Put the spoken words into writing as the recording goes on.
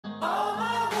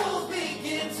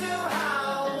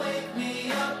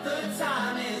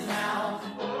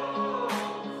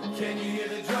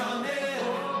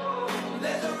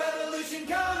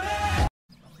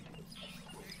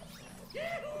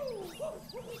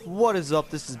What is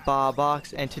up? This is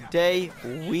Box, and today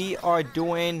we are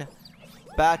doing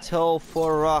Battle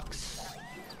for Rocks.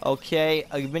 Okay,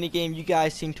 a minigame you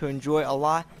guys seem to enjoy a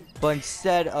lot, but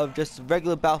instead of just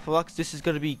regular Battle for Rocks, this is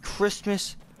going to be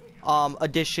Christmas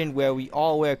edition, where we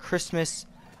all wear Christmas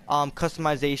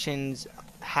customizations,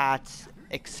 hats,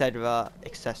 etc.,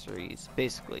 accessories,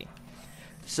 basically.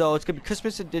 So it's gonna be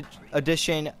Christmas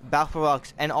edition Battle for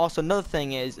Rocks, and also another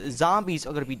thing is zombies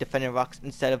are gonna be defending rocks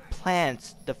instead of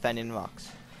plants defending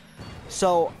rocks.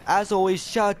 So as always,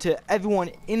 shout out to everyone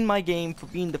in my game for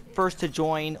being the first to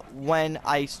join when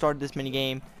I started this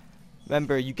minigame.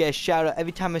 Remember, you get a shout out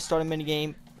every time I start a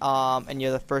minigame, and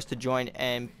you're the first to join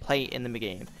and play in the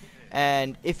minigame.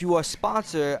 And if you are a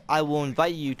sponsor, I will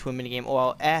invite you to a minigame, or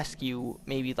I'll ask you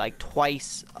maybe like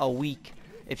twice a week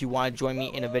if you want to join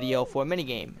me in a video for a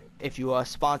minigame, if you are a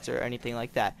sponsor or anything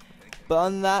like that. But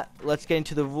other than that, let's get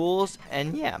into the rules,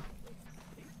 and yeah.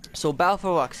 So Battle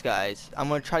for Rocks, guys, I'm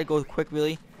going to try to go quick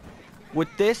really. With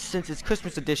this, since it's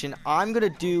Christmas edition, I'm going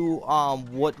to do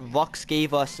what Rux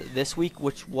gave us this week,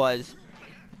 which was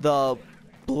the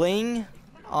bling,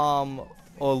 or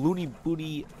looty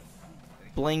booty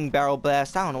bling barrel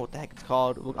blast. I don't know what the heck it's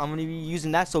called. I'm going to be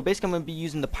using that. So basically I'm going to be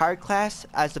using the pirate class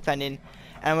as defending,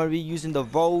 and I'm going to be using the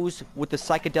Rose with the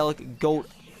psychedelic goat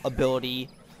ability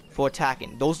for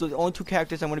attacking. Those are the only two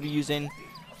characters I'm going to be using.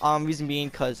 Reason being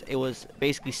because it was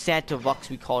basically Santa Rux,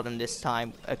 we called him this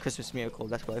time, a Christmas miracle,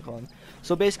 that's what I call him.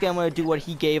 So basically I'm going to do what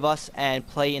he gave us and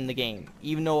play in the game.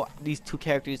 Even though these two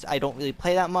characters I don't really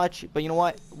play that much, but you know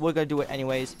what, we're going to do it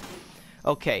anyways.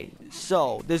 Okay,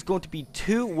 so there's going to be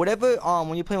two, whatever,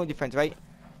 when you're playing with your friends, right?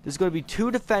 There's going to be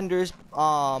two defenders,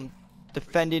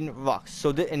 defending Rux. So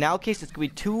in our case, it's going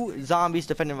to be two zombies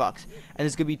defending Rux. And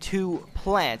there's going to be two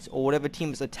plants, or whatever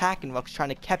team is attacking Rux, trying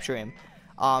to capture him.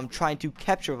 Trying to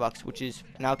capture Rux, which is,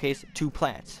 in our case, two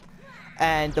plants.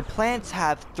 And the plants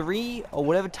have 3, or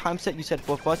whatever time set you set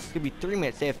for us, it's going to be 3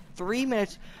 minutes. They have 3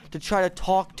 minutes to try to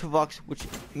talk to Rux, which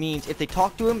means if they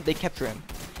talk to him, they capture him.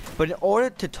 But in order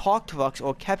to talk to Rux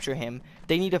or capture him,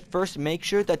 they need to first make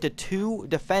sure that the two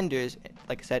defenders,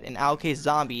 like I said, in our case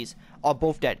zombies, are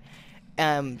both dead.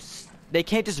 They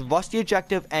can't just rush the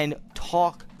objective and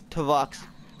talk to Rux,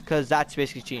 because that's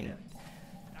basically cheating.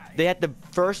 They have to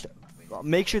first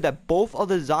make sure that both of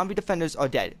the zombie defenders are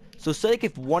dead. So say like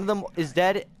if one of them is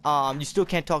dead, you still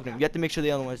can't talk to him. You have to make sure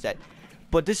the other one is dead.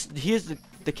 But here's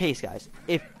the case, guys.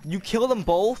 If you kill them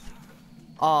both,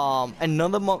 and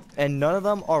none of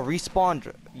them are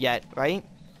respawned yet, right?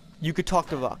 You could talk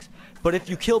to Rux. But if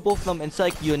you kill both of them and say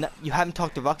like you haven't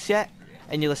talked to Rux yet,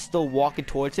 and you're still walking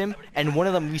towards him, and one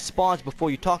of them respawns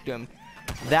before you talk to him,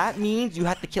 that means you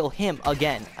have to kill him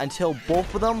again until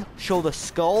both of them show the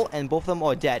skull and both of them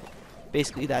are dead.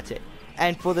 Basically, that's it.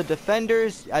 And for the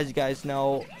defenders, as you guys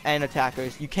know, and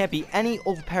attackers, you can't be any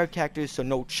overpowered characters, so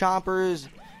no chompers,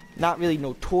 not really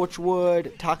no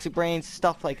torchwood, toxic brains,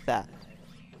 stuff like that.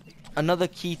 Another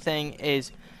key thing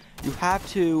is you have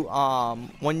to,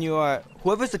 when you're,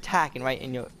 whoever's attacking, right,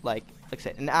 in your, like I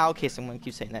said, in our case, I'm going to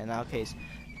keep saying that, in our case,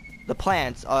 the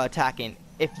plants are attacking.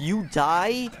 If you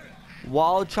die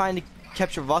while trying to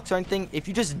capture Rux or anything, if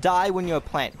you just die when you're a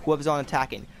plant, whoever's on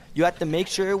attacking, you have to make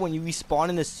sure when you respawn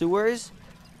in the sewers,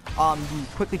 you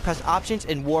quickly press options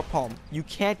and warp home. You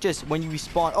can't just, when you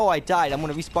respawn, oh, I died, I'm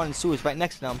going to respawn in the sewers right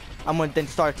next to them, I'm going to then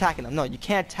start attacking them. No, you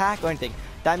can't attack or anything.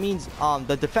 That means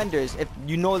the defenders, if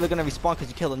you know they're going to respawn because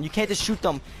you killed them, you can't just shoot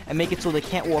them and make it so they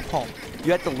can't warp home.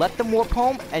 You have to let them warp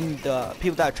home, and the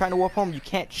people that are trying to warp home, you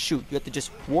can't shoot. You have to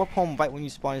just warp home right when you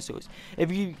spawn in the sewers.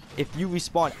 If you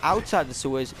respawn outside the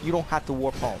sewers, you don't have to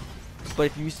warp home. But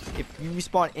if you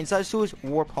respawn inside the sewers,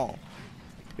 warp home.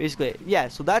 Basically, yeah,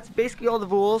 so that's basically all the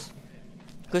rules.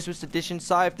 Christmas edition.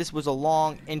 Sorry if this was a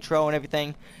long intro and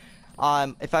everything.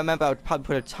 If I remember, I would probably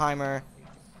put a timer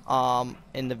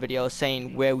in the video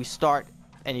saying where we start,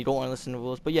 and you don't want to listen to the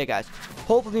rules. But yeah, guys,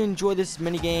 hopefully you enjoy this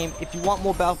mini game. If you want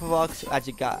more Battle for Rocks, as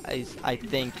you guys, I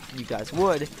think you guys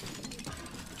would,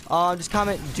 just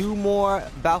comment do more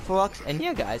Battle for Rocks, and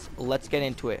yeah, guys, let's get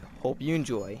into it. Hope you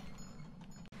enjoy.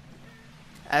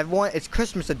 Everyone, it's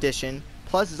Christmas edition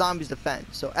plus zombies defend.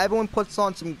 So everyone puts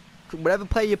on some, whatever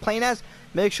player you're playing as,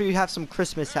 make sure you have some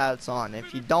Christmas hats on.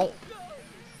 If you don't,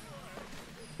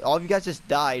 all of you guys just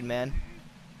died, man.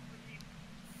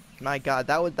 My God,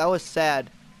 that was sad.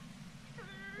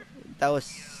 That was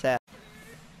sad.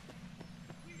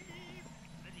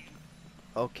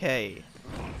 Okay,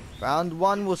 round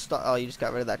 1 will start. Oh, you just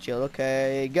got rid of that shield.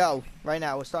 Okay, go right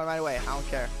now. We're starting right away. I don't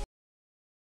care.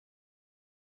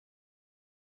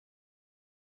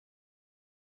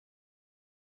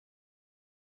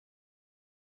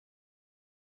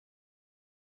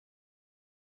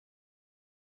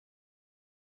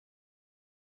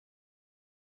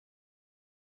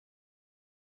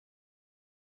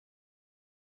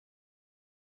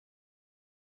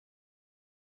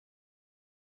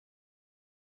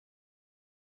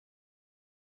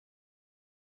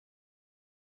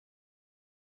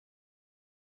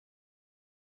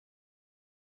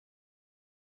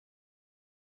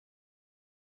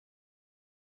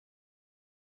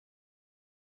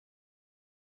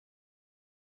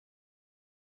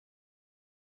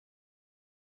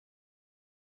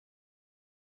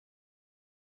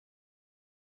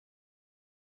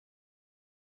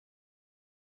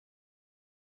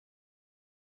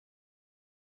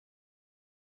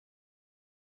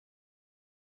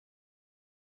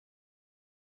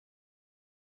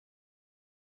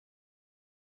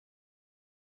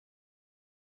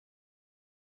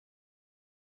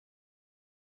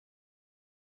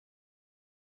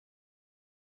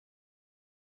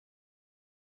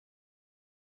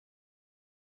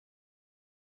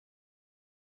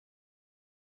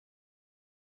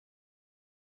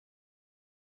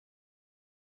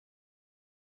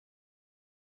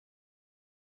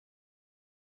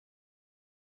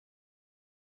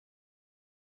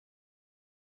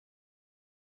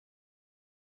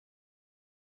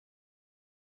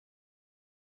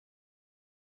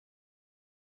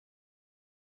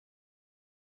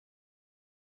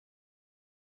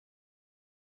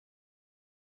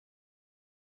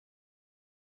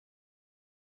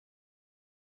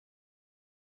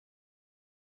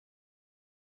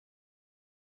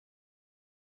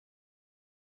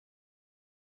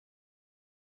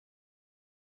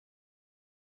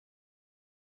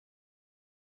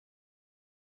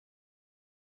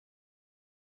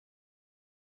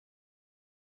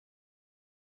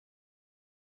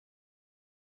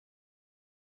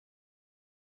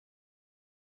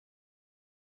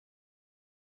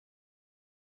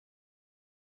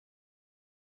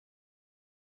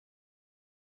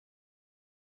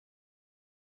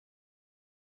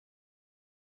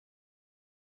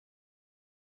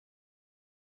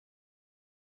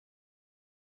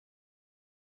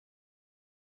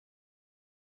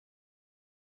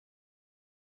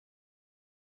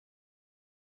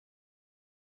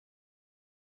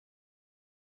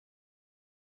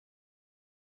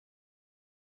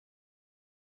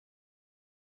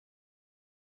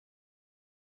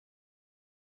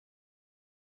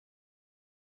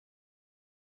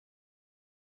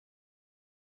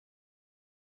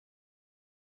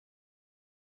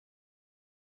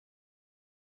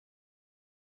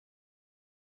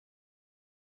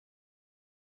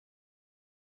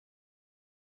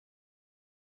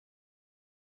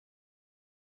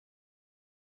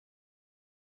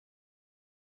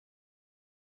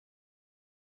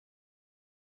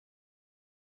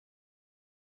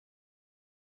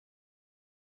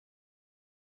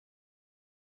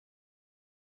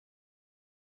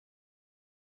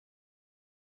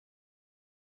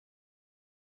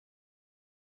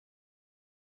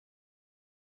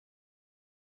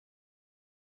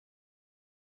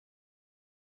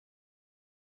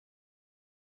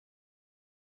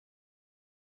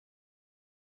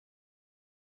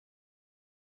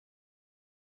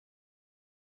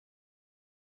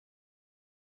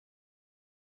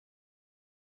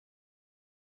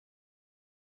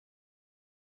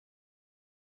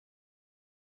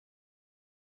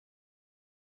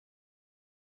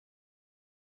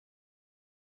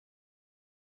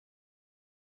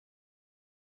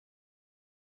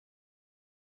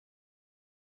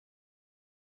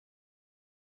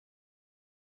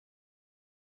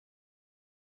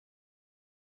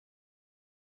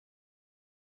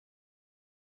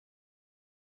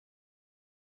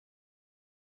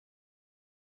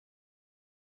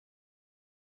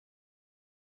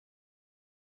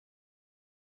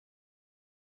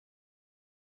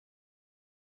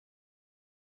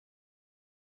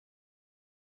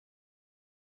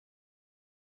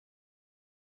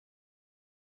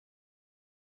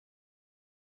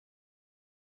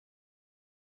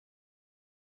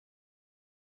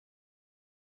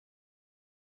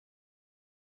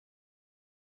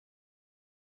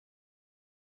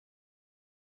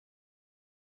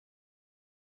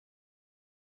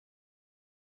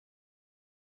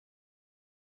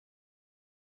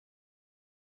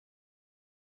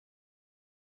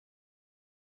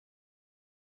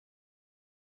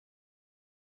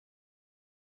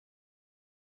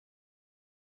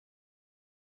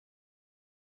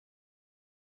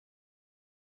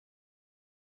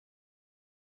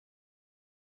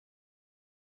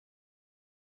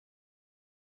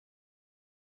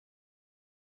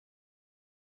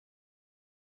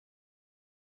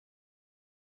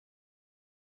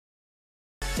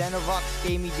 Xenovox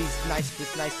gave me this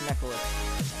nice necklace.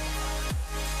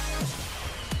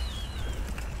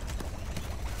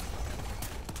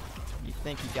 You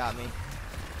think he got me?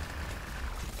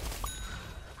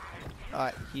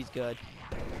 Alright, he's good.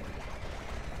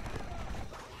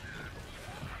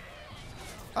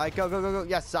 Alright, go, go, go, go.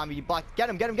 Yes, zombie, you blocked. Get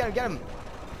him, get him, get him, get him.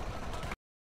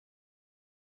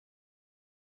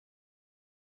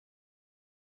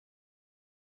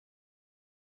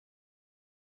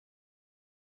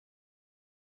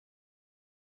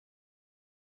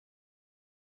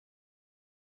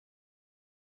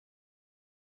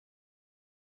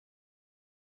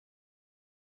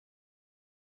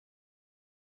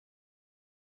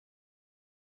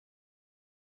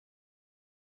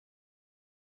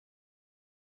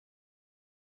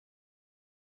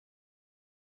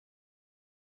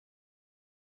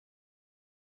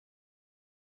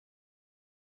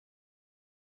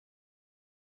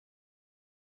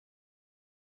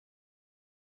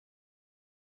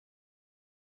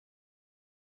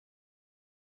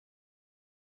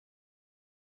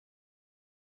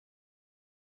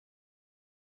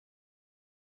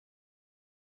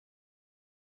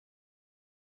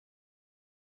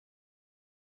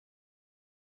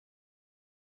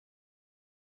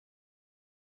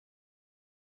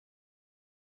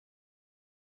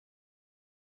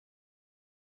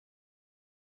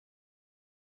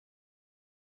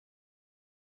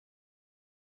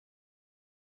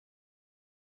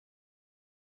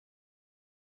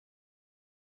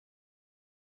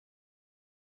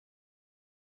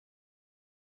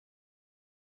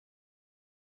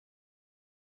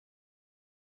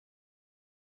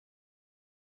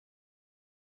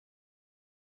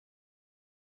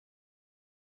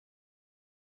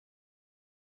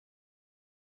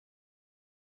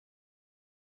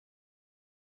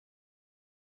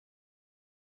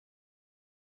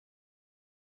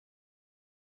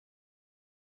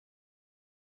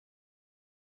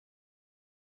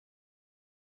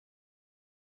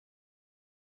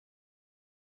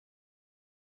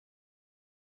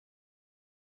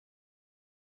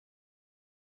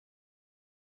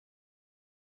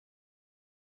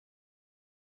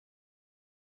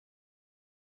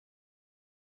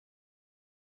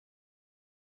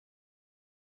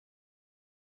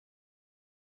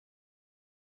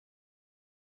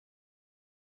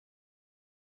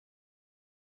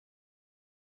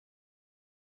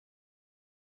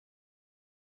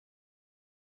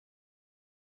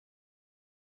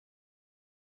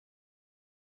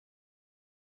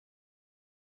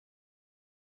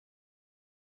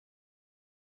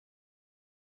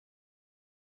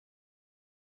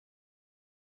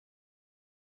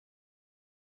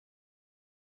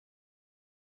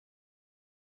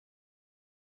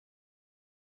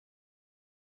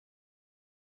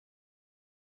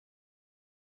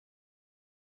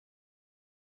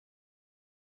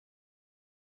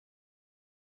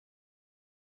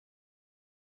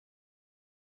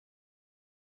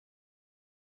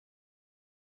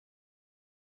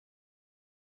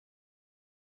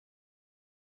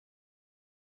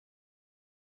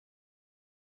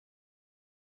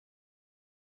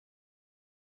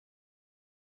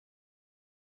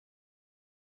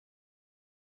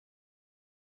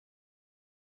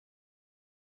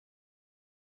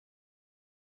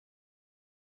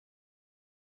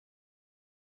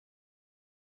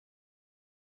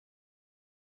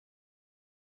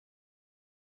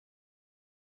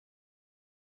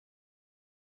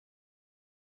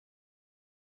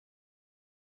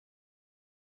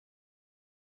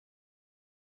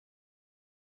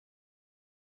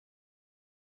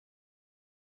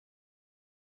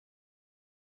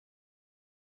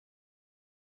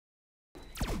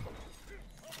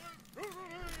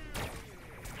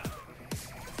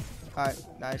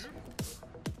 Alright, nice.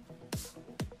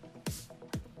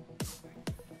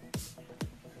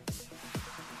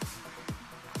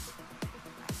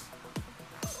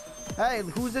 Hey,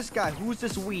 who's this guy? Who's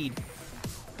this weed?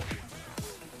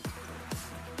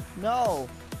 No.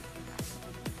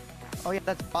 Oh yeah,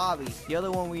 that's Bobby. The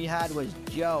other one we had was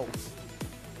Joe.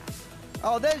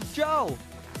 Oh, there's Joe.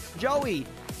 Joey.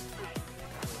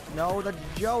 No, that's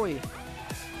Joey.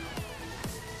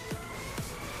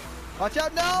 Watch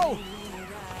out, no!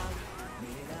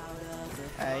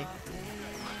 Hey.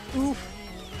 Oof.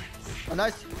 Oh,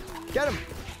 nice. Get him.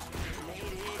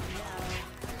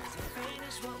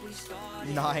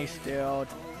 Nice, dude.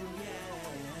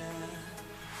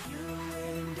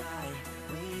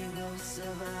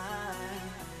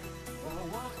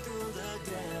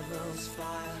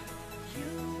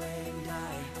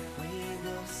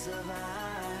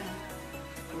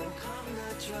 We'll come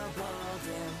the troubled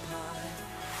empire.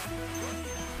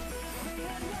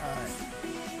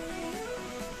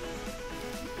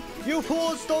 You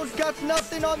fools don't got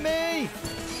nothing on me!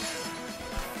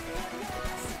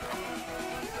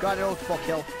 Got it, ultimate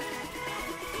kill.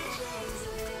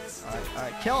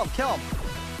 Alright, kill him, kill him!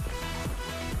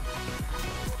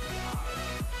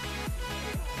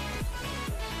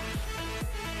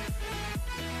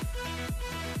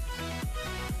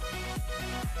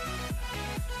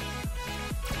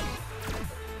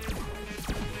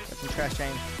 Got some trash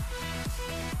aim.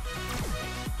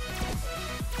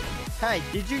 Hey,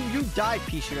 did you died,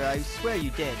 pea shooter? I swear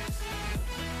you did.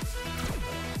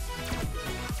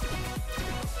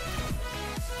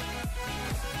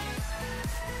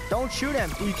 Don't shoot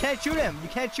him. You can't shoot him. You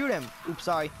can't shoot him. Oops,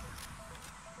 sorry.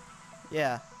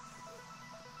 Yeah.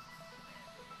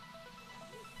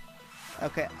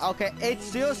 Okay, okay. It's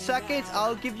 0 seconds.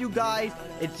 I'll give you guys.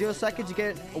 It's 0 seconds. You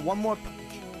get one more.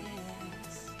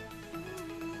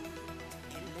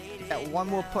 Yeah, one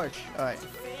more push. All right.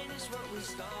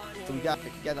 So we got to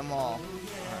get them all.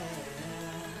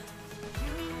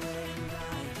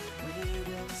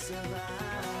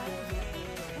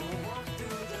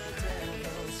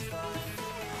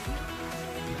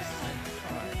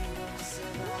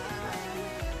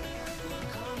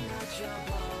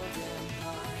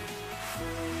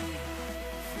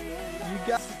 You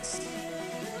guys,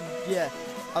 yeah,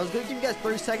 I was gonna give you guys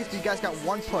 30 seconds, but you guys got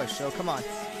one push, so come on.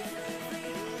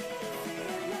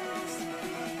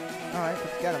 Alright,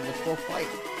 let's get him. Let's go fight.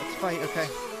 Let's fight, okay.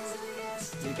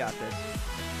 You got this.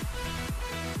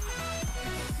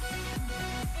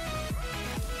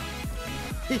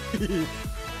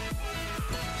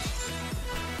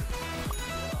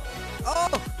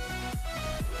 Oh!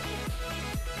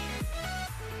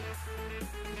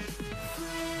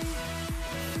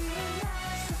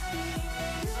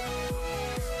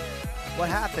 What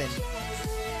happened?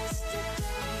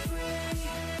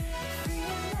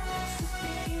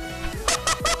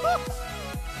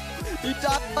 He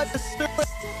died by the sewage.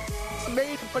 It's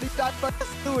made, but he died by the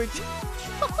sewage.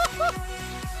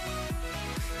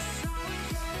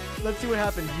 Let's see what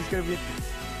happens. He's gonna be.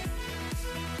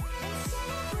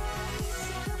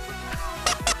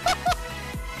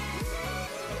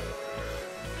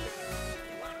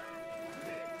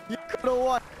 You could have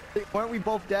won. Weren't we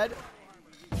both dead?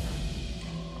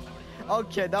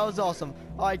 Okay, that was awesome.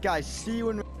 Alright guys, see you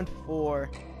in round 4.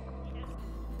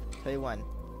 Tell you when.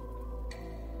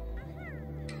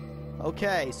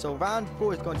 Okay, so round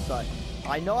 4 is going to start.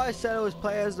 I know I said it was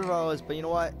play as the Rose, but you know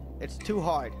what? It's too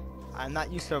hard. I'm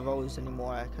not used to Rose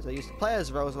anymore, because I used to play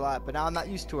as Rose a lot, but now I'm not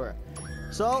used to her.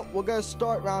 So, we're going to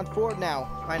start round 4 now.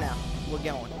 Right now. We're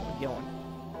going. We're going.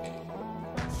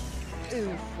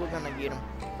 Oof, we're going to get him.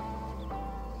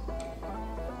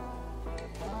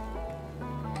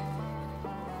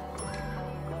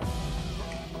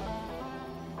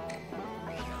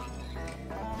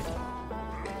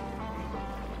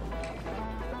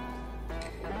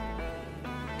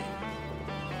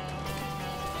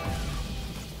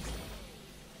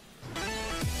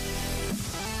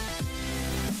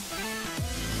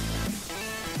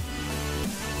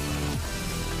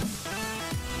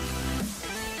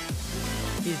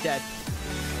 He's dead.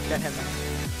 Get him.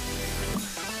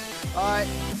 Alright.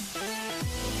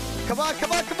 Come on,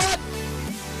 come on, come on!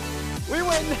 We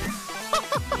win!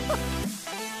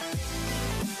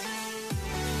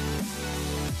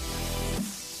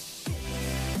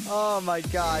 Oh my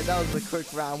god, that was a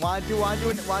quick round. Wanna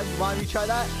you try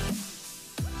that?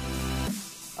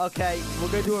 Okay, we're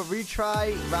gonna do a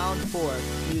retry round 4.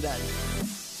 See you then.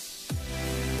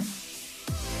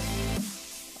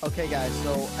 Okay guys,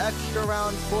 so extra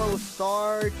round 4 will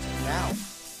start now.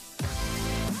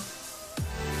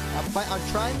 I'm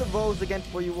trying the Rose again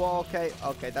for you all. Okay,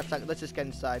 that's not. Let's just get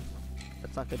inside.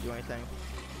 That's not gonna do anything.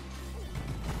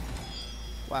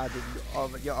 Wow,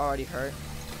 dude, you're already hurt.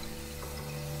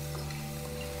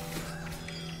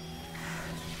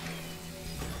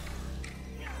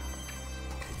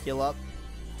 Heal up.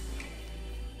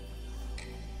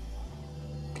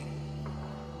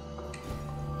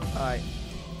 All right.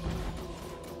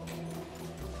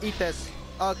 Eat this.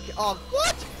 Okay. Oh,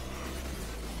 what?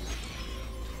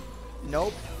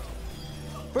 Nope.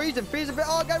 Freeze him, freeze him.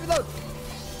 Oh, gotta reload.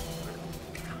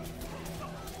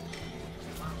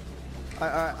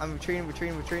 Alright, I'm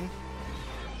retreating.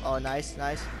 Oh, nice.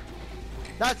 Now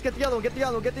let's get the other one, get the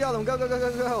other one.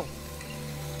 Go.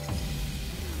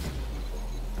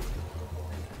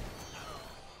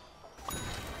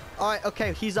 Alright,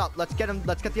 okay, he's up. Let's get him.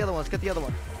 Let's get the other one.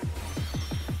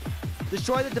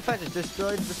 Destroy the defenses.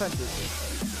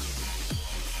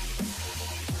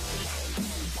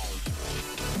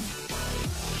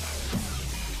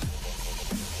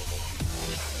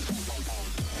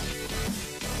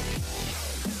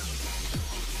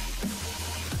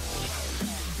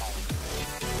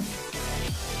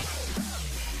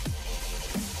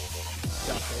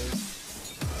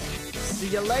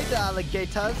 you later,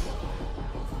 alligators.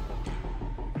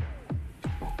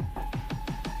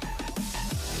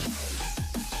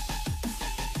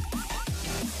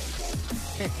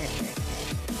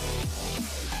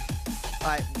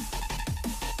 Alright.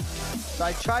 So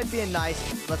I tried being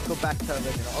nice. Let's go back to the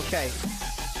original. Okay.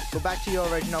 Go back to your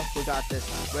original. We got this.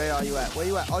 Where are you at? Where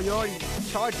you at? Oh, you're already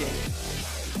charging.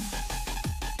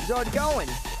 He's already going.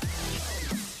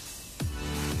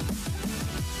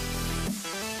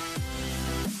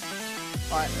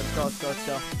 Alright, let's go, let's go, let's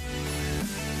go.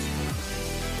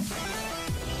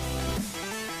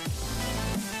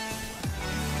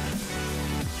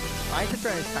 I need to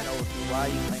turn this kind of over. Why are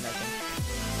you playing that thing?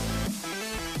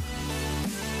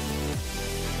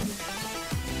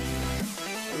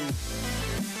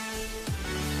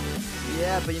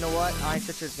 Yeah, but you know what? Iron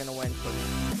Sister's gonna win for me.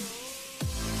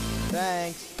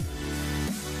 Thanks.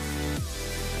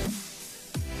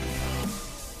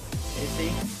 You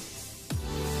see?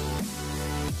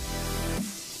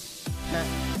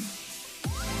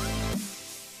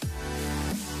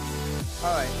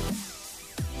 Alright.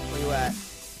 Where you at?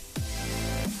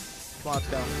 Come on, let's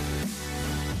go.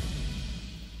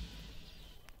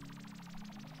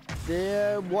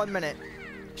 There, 1 minute.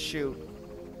 Shoot.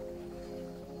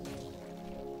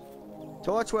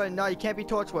 Torchwood, no, you can't be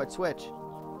Torchwood. Switch.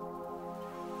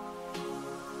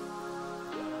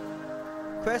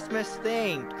 Christmas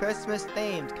themed. Christmas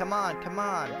themed. Come on, come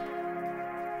on.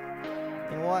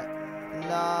 You know what?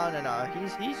 No, no, no.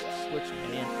 He's switching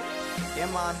me in.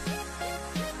 Come on.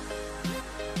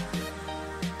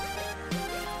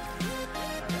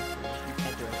 You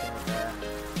can't do anything with that.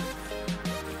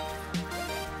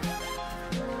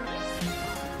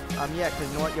 Yeah, because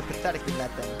you know what? You're pathetic in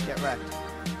that thing. Get wrecked.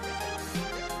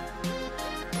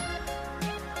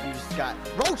 You just got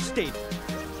roasted.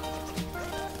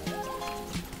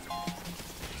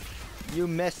 You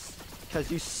missed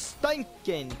because you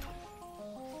stinking.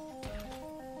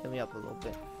 Heal me up a little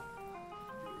bit.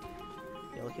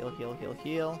 Heal, heal, heal, heal,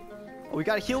 heal. Oh, we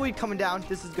got a heal weed coming down.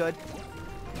 This is good.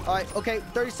 All right, okay,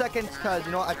 30 seconds because,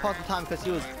 you know, I paused the time because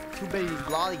he was too busy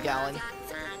lollygalling.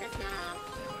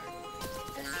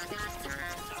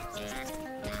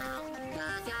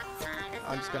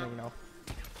 I'm just gonna, you know.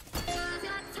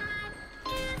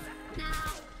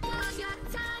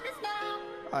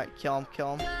 All right, kill him,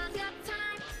 kill him.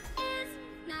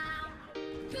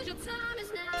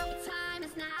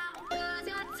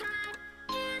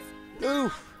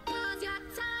 Oof.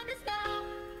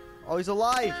 Oh, he's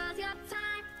alive.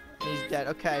 He's dead.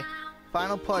 Okay.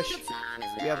 Final push.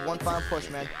 We have one final push,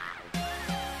 man.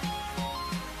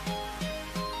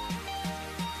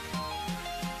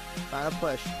 Final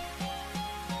push.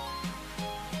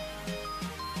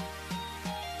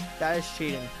 That is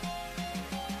cheating.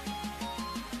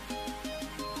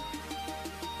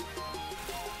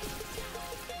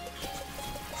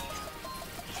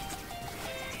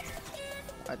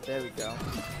 Alright, there we go.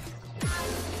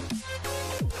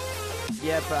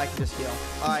 Yeah, but I can just heal.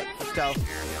 Alright, let's go.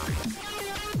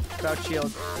 Crouch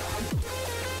shield.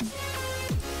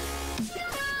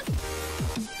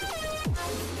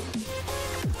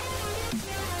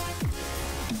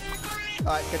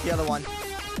 Alright, get the other one.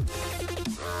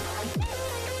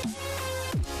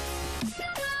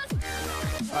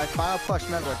 Alright, final push,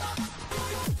 remember.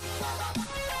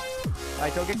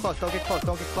 Alright, don't get close, don't get close,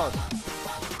 don't get close.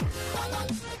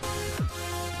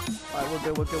 Alright, we're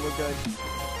good, we're good, we're good.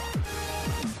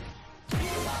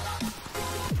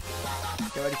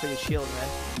 Get ready for your shield, man.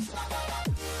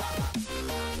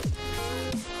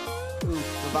 Ooh,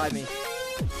 revive me.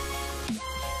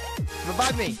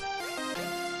 Revive me!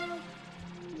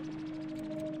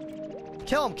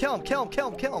 Kill him, kill him, kill him, kill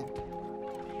him, kill him!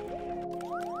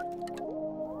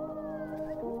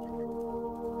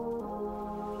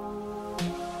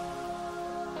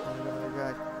 Oh my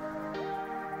god.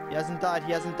 He hasn't died,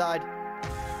 he hasn't died.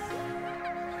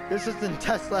 This is the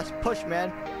test last push,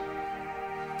 man.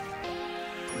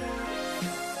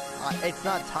 It's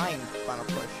not timed, final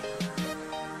push.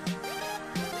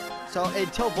 So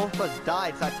until both of us die,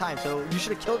 it's not timed. So you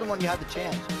should have killed him when you had the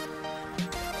chance.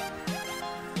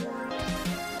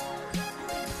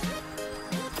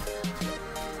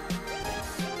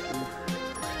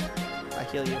 I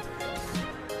heal you.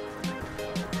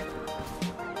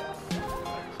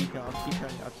 Keep going, I'll keep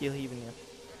healing you. I'll keep healing you.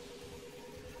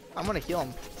 I'm gonna heal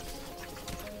him.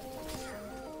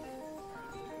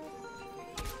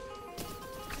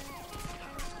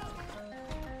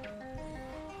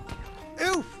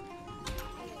 Oof!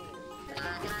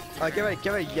 Alright, get ready,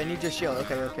 get ready. I need your shield.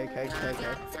 Okay, okay, okay, okay,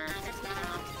 okay.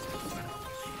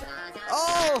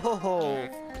 Oh!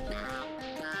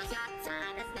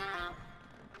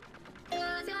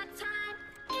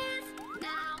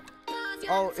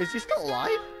 Oh, is he still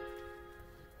alive?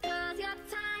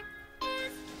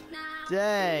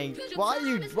 Dang. Why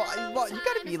you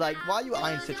gotta be like, why are you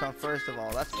Iron Stitch on first of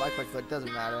all? That's my question, but it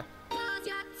doesn't matter.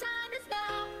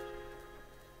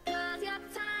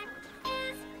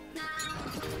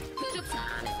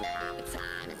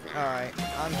 Alright,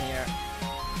 I'm here.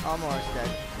 I'm almost dead.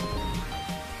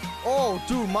 Oh,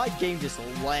 dude, my game just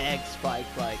lag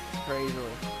spiked like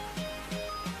crazily.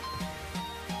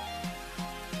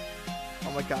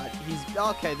 Oh my god, he's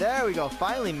okay. There we go.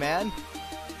 Finally, man.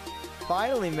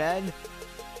 Finally, man.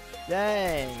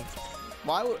 Dang.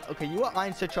 Why would okay? You were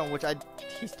Iron Stitch on, which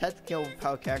he's technically a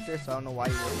power character, so I don't know why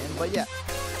you were in. But yeah,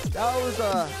 that was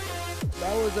an.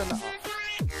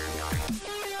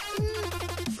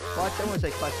 Watch, I want to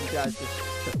say clutch. You guys just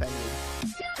defending.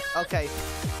 Okay.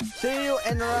 See you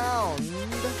in round 5.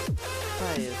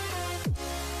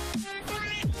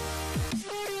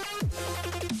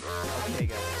 Okay,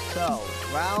 guys. So,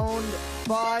 round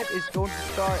 5 is going to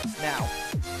start now.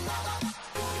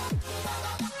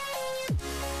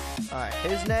 Alright,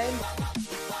 his name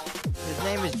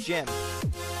is Jim.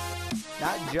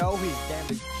 Not Joe, his name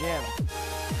is Jim.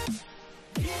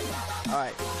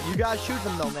 Alright, you guys shoot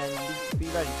them though, man. Be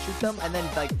ready. Shoot them and then,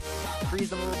 like, freeze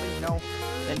them a little bit, you know?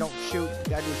 Then don't shoot. You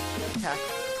gotta just attack.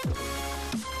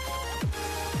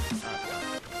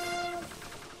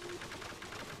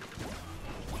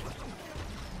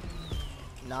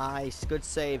 Nice. Good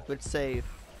save. Good save.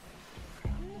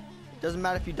 Doesn't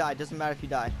matter if you die. Doesn't matter if you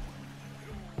die.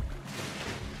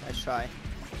 Nice try.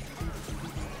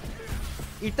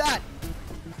 Eat that!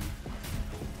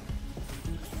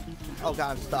 Oh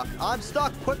god, I'm stuck. I'm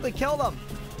stuck! Quickly kill them!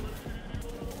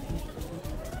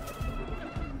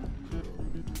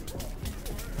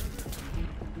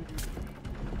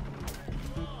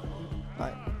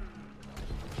 Alright.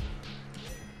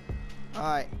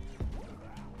 Alright.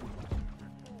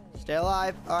 Stay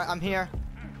alive. Alright, I'm here.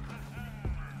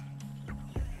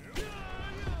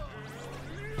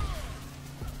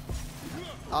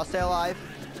 I'll stay alive.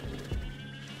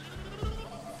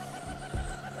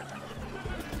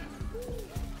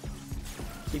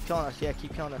 Keep killing us. Yeah,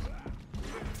 keep killing us.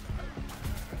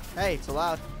 Hey, it's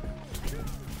allowed.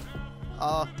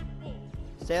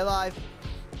 Stay alive.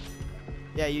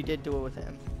 Yeah, you did do it with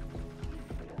him.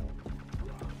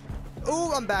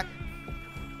 Ooh, I'm back.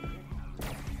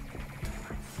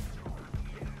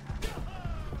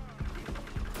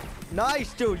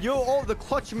 Nice, dude. You're the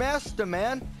clutch master,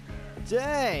 man.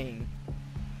 Dang.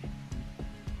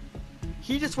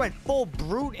 He just went full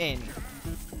brute in.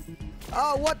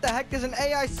 Oh, what the heck? There's an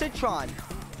AI Citron.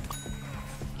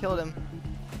 Killed him.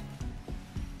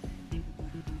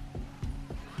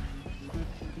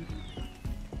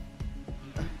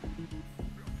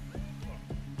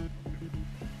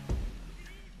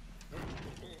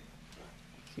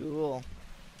 Cool.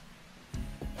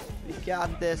 We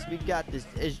got this. We got this.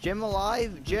 Is Jim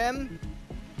alive? Jim?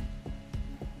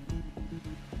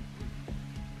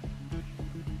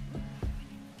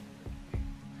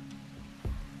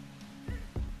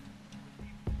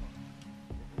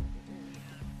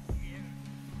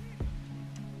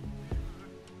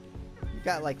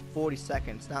 Got like 40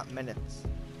 seconds, not minutes.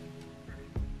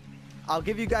 I'll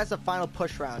give you guys a final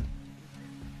push round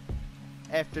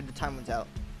after the time runs out.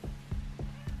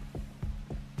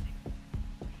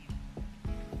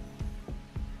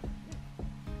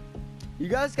 You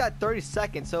guys got 30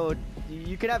 seconds, so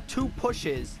you can have 2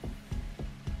 pushes.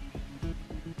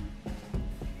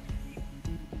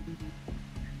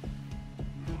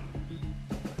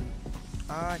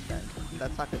 Alright then,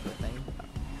 that's not a good thing.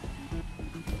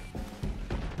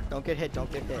 Don't get hit, don't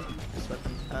get hit. Just let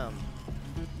them come.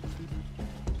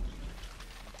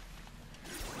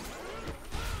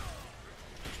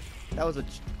 That was a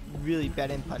really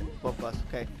bad input, both of us,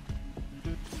 okay.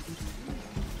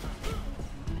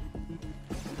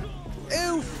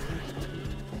 Oof!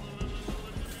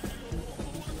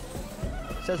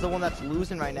 Says the one that's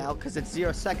losing right now, because it's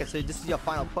 0 seconds, so this is your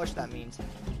final push, that means.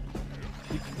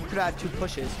 You could have 2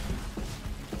 pushes.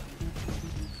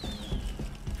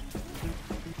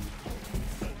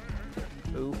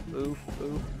 Oof, oof,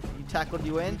 oof. You tackled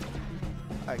you in?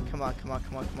 Alright, come on, come on,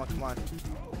 come on, come on, come on.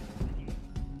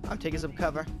 I'm taking some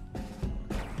cover.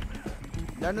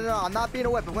 No, no, no, I'm not being a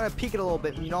whip. I'm gonna peek it a little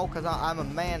bit, you know, because I'm a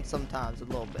man sometimes, a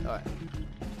little bit. Alright.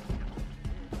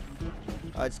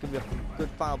 Alright, it's gonna be a good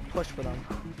final push for them.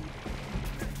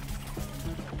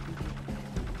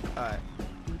 Alright.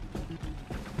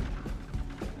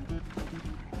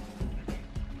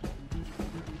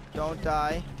 Don't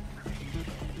die.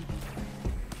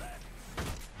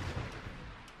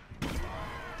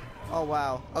 Oh,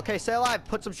 wow. Okay, stay alive.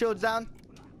 Put some shields down.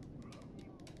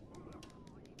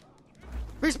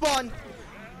 Respawn!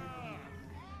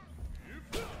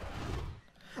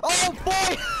 Oh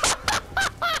boy!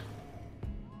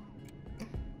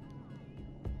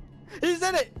 He's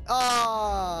in it!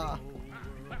 Ah!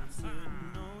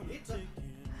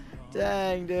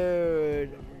 Dang,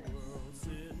 dude.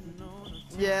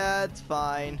 Yeah, it's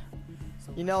fine.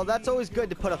 You know, that's always good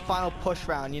to put a final push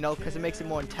round, you know, because it makes it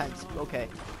more intense. Okay.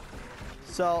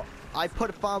 So, I put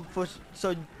a final push.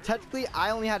 So, technically,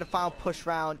 I only had a final push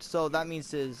round. So, that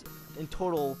means there's, in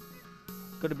total,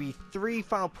 going to be 3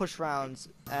 final push rounds.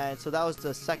 And so, that was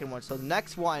the second one. So, the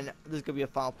next one, there's going to be a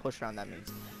final push round, that means.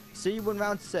 See you in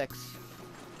round 6.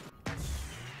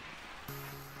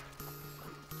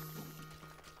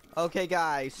 Okay,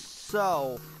 guys.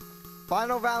 So,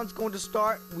 final round's going to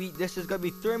start. This is going to be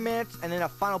 3 minutes and then a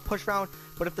final push round.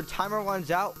 But if the timer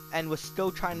runs out and we're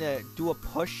still trying to do a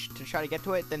push to try to get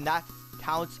to it, then that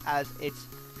counts as its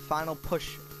final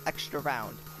push extra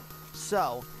round.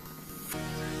 So,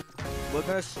 we're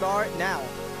going to start now.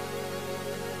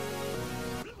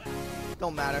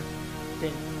 Don't matter.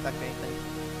 Didn't affect anything.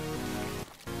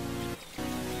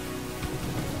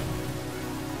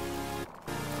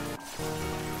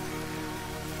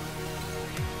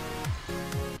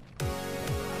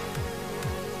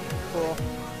 Cool.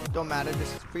 Don't matter,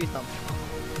 just freeze them.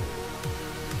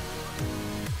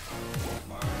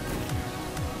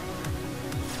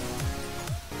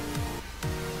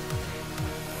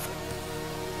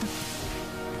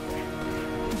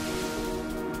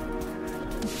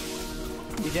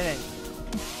 You didn't.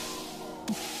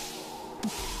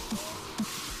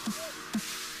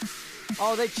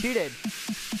 Oh, they cheated.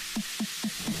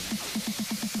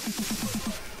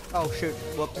 Oh shoot,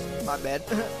 whoops, my bad.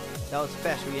 That was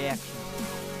fast reaction.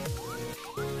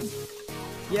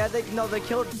 Yeah, they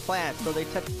killed plants, so they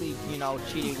technically, you know,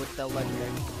 cheated with the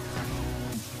legendary.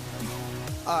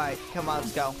 Alright, come on,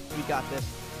 let's go. We got this.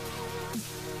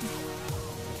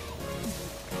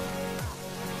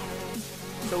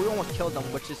 So we almost killed them,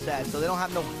 which is sad. So they don't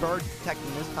have no bird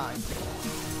protecting this time.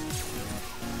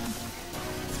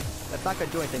 That's not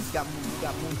gonna do anything. We got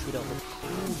moon shield.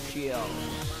 Moon shield.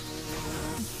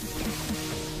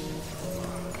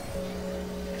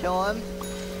 Kill him.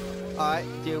 Alright,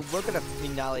 dude, we're gonna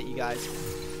annihilate you guys.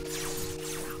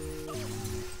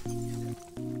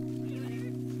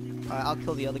 Alright, I'll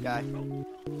kill the other guy.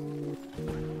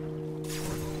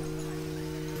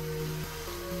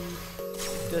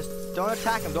 Just don't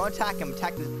attack him, don't attack him.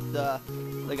 Attack the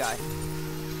guy.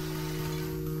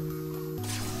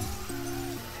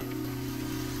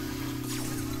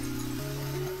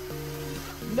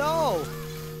 No!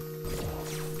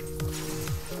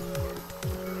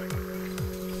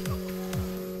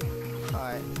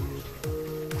 Alright.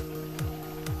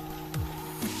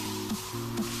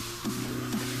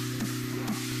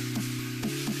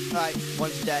 Alright,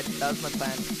 one's dead. That was my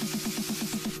plan.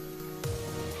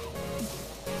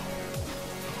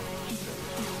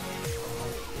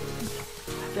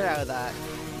 Get out of that.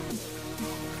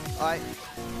 Alright.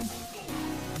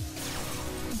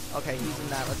 Okay, he's in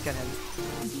that. Let's get him.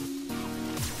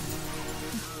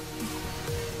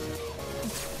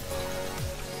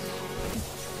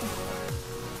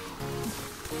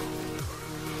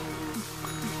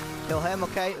 Kill him,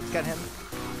 okay? Let's get him.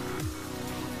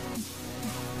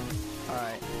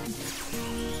 Alright.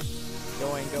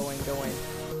 Going.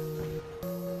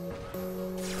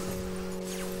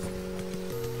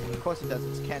 Of course it does,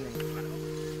 it's cannon.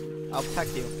 I'll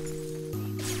protect you.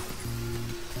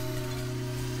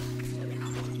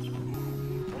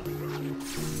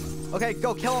 Okay,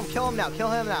 go, kill him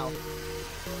now.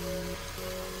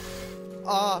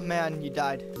 Oh man, you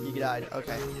died.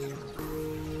 Okay.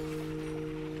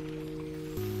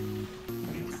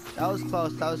 That was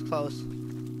close.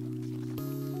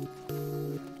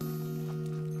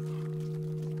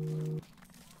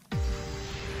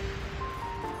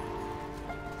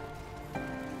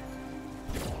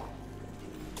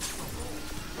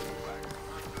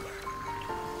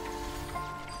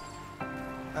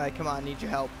 Alright, come on, need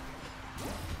your help.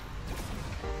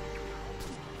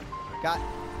 Got.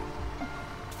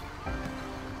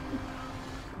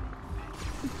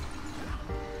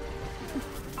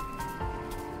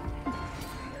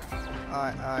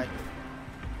 Alright.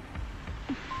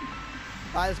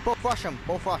 Alright, let's both rush him.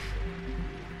 Both rush.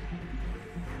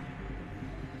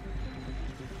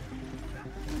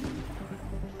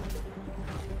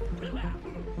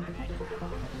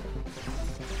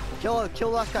 Kill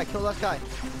last guy.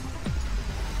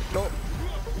 Go.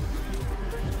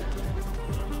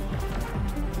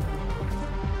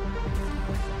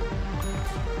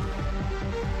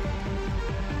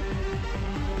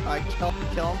 Alright, kill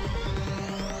him.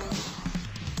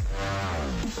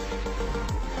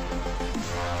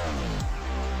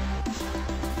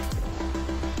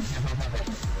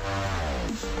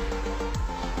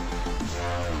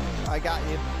 I got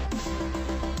you.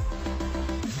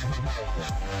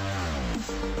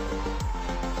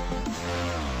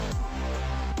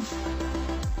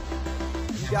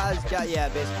 You guys got, yeah,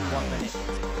 basically 1 minute.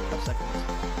 5 seconds.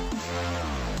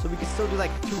 So we can still do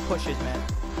like 2 pushes, man.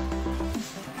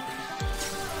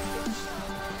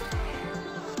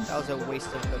 That was a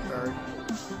waste of the bird.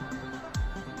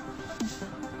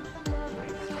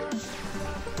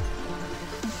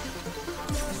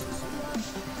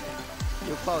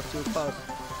 Too close, too close.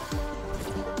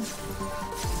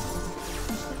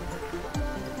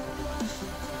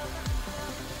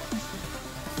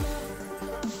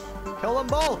 Kill them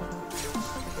both!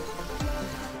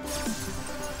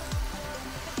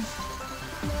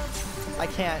 I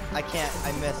can't,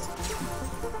 I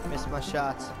missed my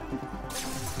shots.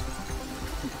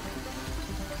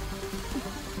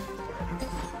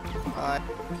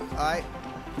 Alright.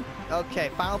 Okay,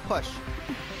 final push.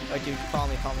 Oh, dude, follow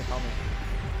me.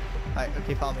 Alright,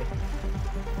 okay, follow me.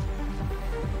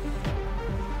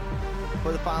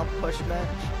 For the final push match.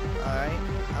 Alright.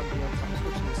 I'm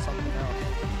switching to something else.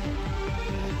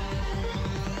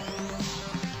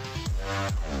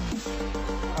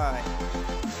 Alright.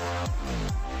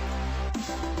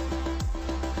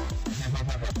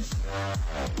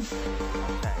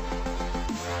 Okay.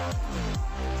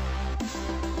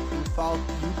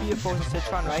 You be a force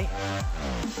Citron, right?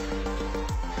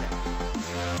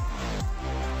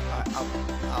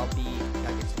 I'll be. I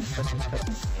get some Christmas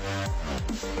cookies.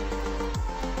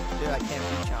 Dude, I can't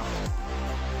reach out.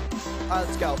 Alright,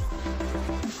 let's go.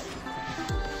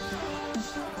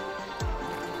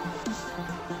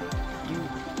 You.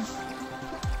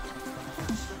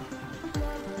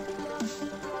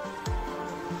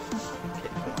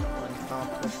 Okay, come on,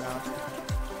 push out.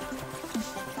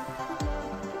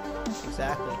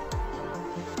 Exactly.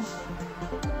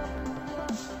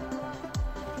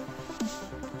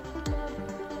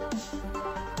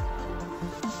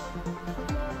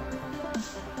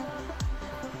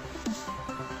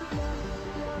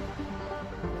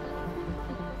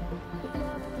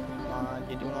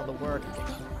 You're doing all the work.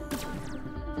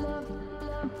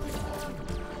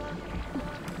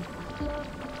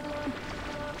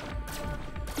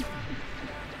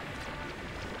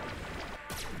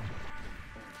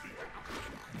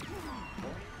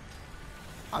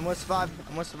 I'm gonna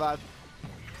survive.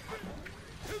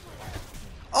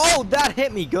 Oh, that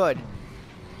hit me good.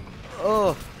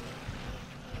 Oh.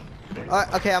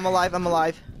 Alright, okay, I'm alive.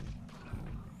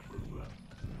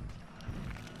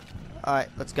 Alright,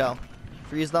 let's go.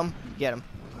 Freeze them, get them.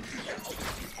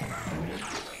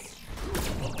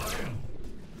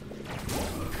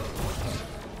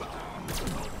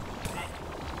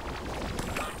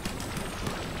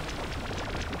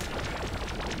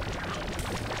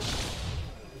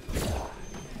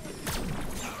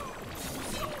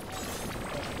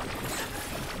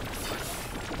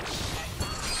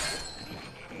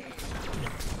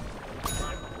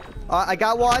 I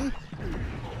got one.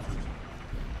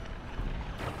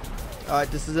 Alright,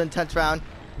 this is an intense round.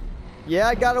 Yeah,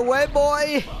 I got away,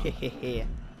 boy!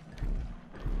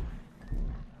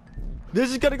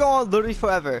 This is gonna go on literally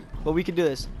forever, but we can do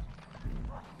this.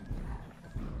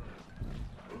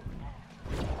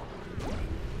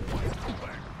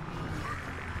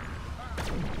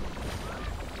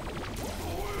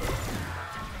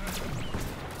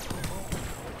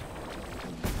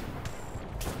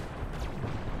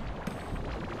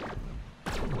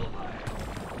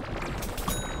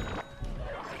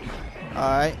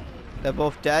 Alright, they're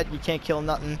both dead. You can't kill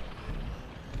nothing.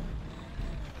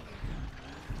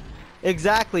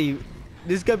 Exactly.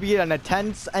 This is gonna be an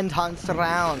intense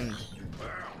round.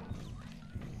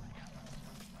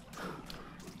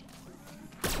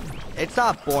 It's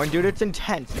not boring, dude. It's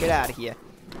intense. Get out of here.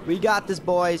 We got this,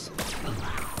 boys.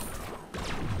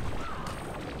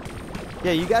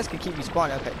 Yeah, you guys can keep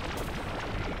respawning. Okay.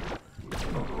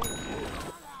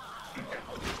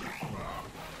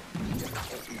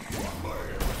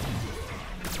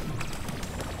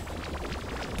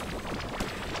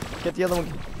 Get the other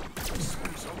one.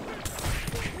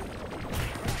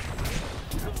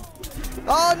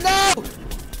 Oh no!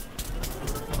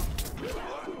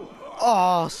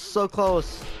 Oh, so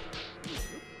close.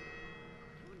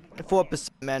 4%,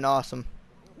 man, awesome.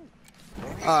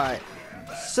 Alright.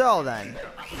 So then.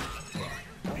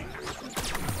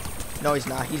 No, he's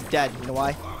not. He's dead. You know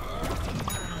why?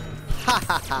 Ha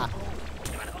ha ha.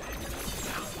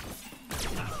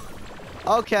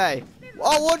 Okay.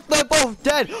 Oh, look, they're both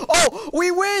dead. Oh, we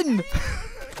win!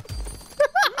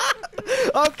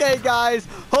 Okay, guys.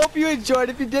 Hope you enjoyed.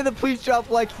 If you did, then please drop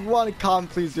a like. If you want to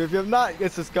comment, please do. If you have not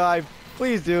yet subscribed,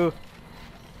 please do.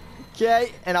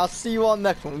 Okay, and I'll see you on the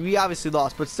next one. We obviously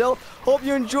lost, but still, hope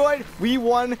you enjoyed. We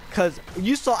won, because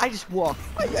you saw I just walked.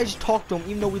 I just talked to him.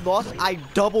 Even though we lost, I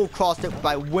double-crossed it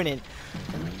by winning.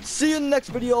 See you in the next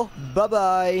video.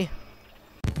 Bye-bye.